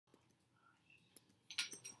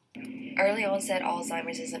Early onset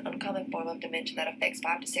Alzheimer's is an uncommon form of dementia that affects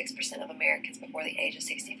 5 to 6% of Americans before the age of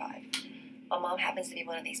 65. My mom happens to be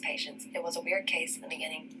one of these patients. It was a weird case in the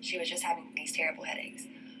beginning. She was just having these terrible headaches,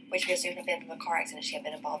 which we assumed had been from a car accident she had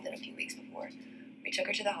been involved in a few weeks before. We took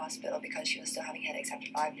her to the hospital because she was still having headaches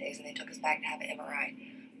after 5 days, and they took us back to have an MRI.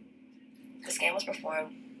 The scan was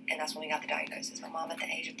performed, and that's when we got the diagnosis. My mom, at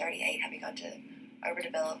the age of 38, had begun to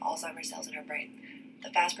overdevelop Alzheimer's cells in her brain. The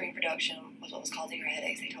fast brain production was what was causing her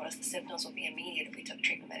headaches. They told us the symptoms would be immediate if we took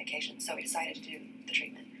treatment medication, so we decided to do the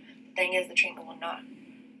treatment. The thing is, the treatment will not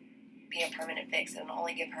be a permanent fix, and will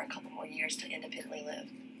only give her a couple more years to independently live.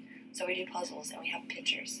 So we do puzzles, and we have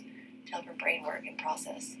pictures to help her brain work and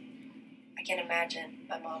process. I can't imagine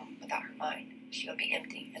my mom without her mind. She would be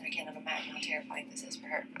empty, and I cannot imagine how terrifying this is for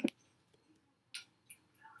her.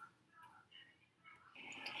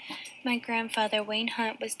 My grandfather, Wayne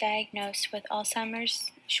Hunt, was diagnosed with Alzheimer's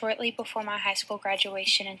shortly before my high school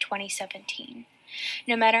graduation in 2017.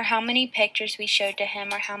 No matter how many pictures we showed to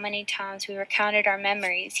him or how many times we recounted our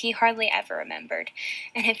memories, he hardly ever remembered,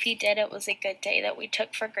 and if he did, it was a good day that we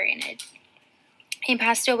took for granted. He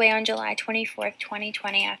passed away on July 24th,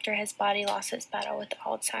 2020, after his body lost its battle with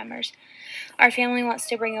Alzheimer's. Our family wants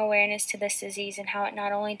to bring awareness to this disease and how it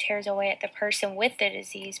not only tears away at the person with the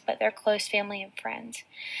disease, but their close family and friends.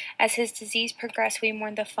 As his disease progressed, we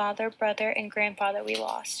mourned the father, brother, and grandfather we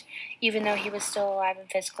lost, even though he was still alive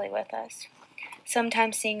and physically with us.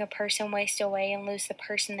 Sometimes seeing a person waste away and lose the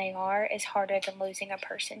person they are is harder than losing a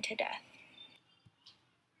person to death.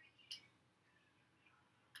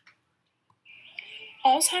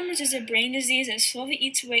 Alzheimer's is a brain disease that slowly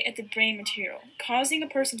eats away at the brain material, causing a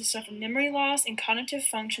person to suffer memory loss and cognitive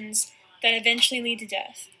functions that eventually lead to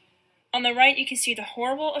death. On the right, you can see the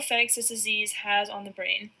horrible effects this disease has on the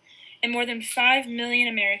brain, and more than 5 million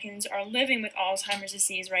Americans are living with Alzheimer's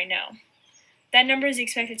disease right now. That number is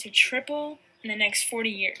expected to triple in the next 40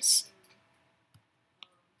 years.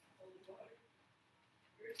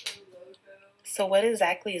 So what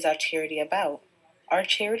exactly is our charity about? Our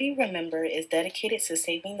charity, Remember, is dedicated to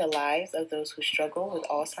saving the lives of those who struggle with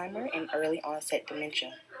Alzheimer's and early onset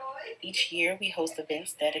dementia. Each year, we host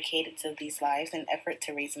events dedicated to these lives in an effort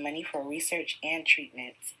to raise money for research and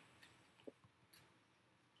treatments.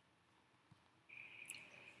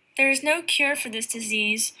 There is no cure for this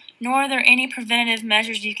disease, nor are there any preventative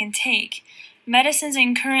measures you can take. Medicines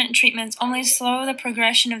and current treatments only slow the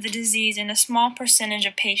progression of the disease in a small percentage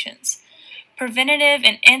of patients. Preventative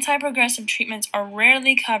and anti-progressive treatments are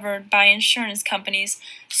rarely covered by insurance companies,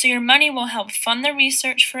 so your money will help fund the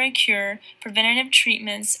research for a cure, preventative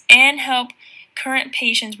treatments, and help current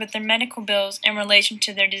patients with their medical bills in relation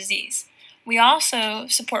to their disease. We also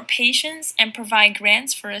support patients and provide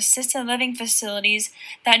grants for assisted living facilities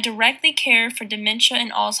that directly care for dementia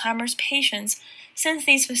and Alzheimer's patients, since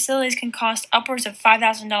these facilities can cost upwards of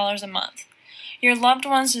 $5,000 a month. Your loved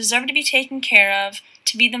ones deserve to be taken care of,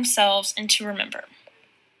 to be themselves, and to remember.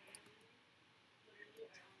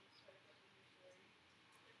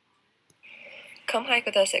 Come hike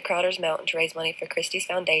with us at Crowder's Mountain to raise money for Christie's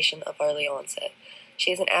Foundation of Early Onset.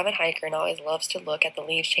 She is an avid hiker and always loves to look at the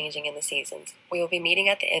leaves changing in the seasons. We will be meeting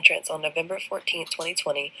at the entrance on November 14th,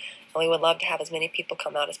 2020, and we would love to have as many people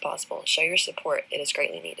come out as possible. Show your support. It is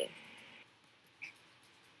greatly needed.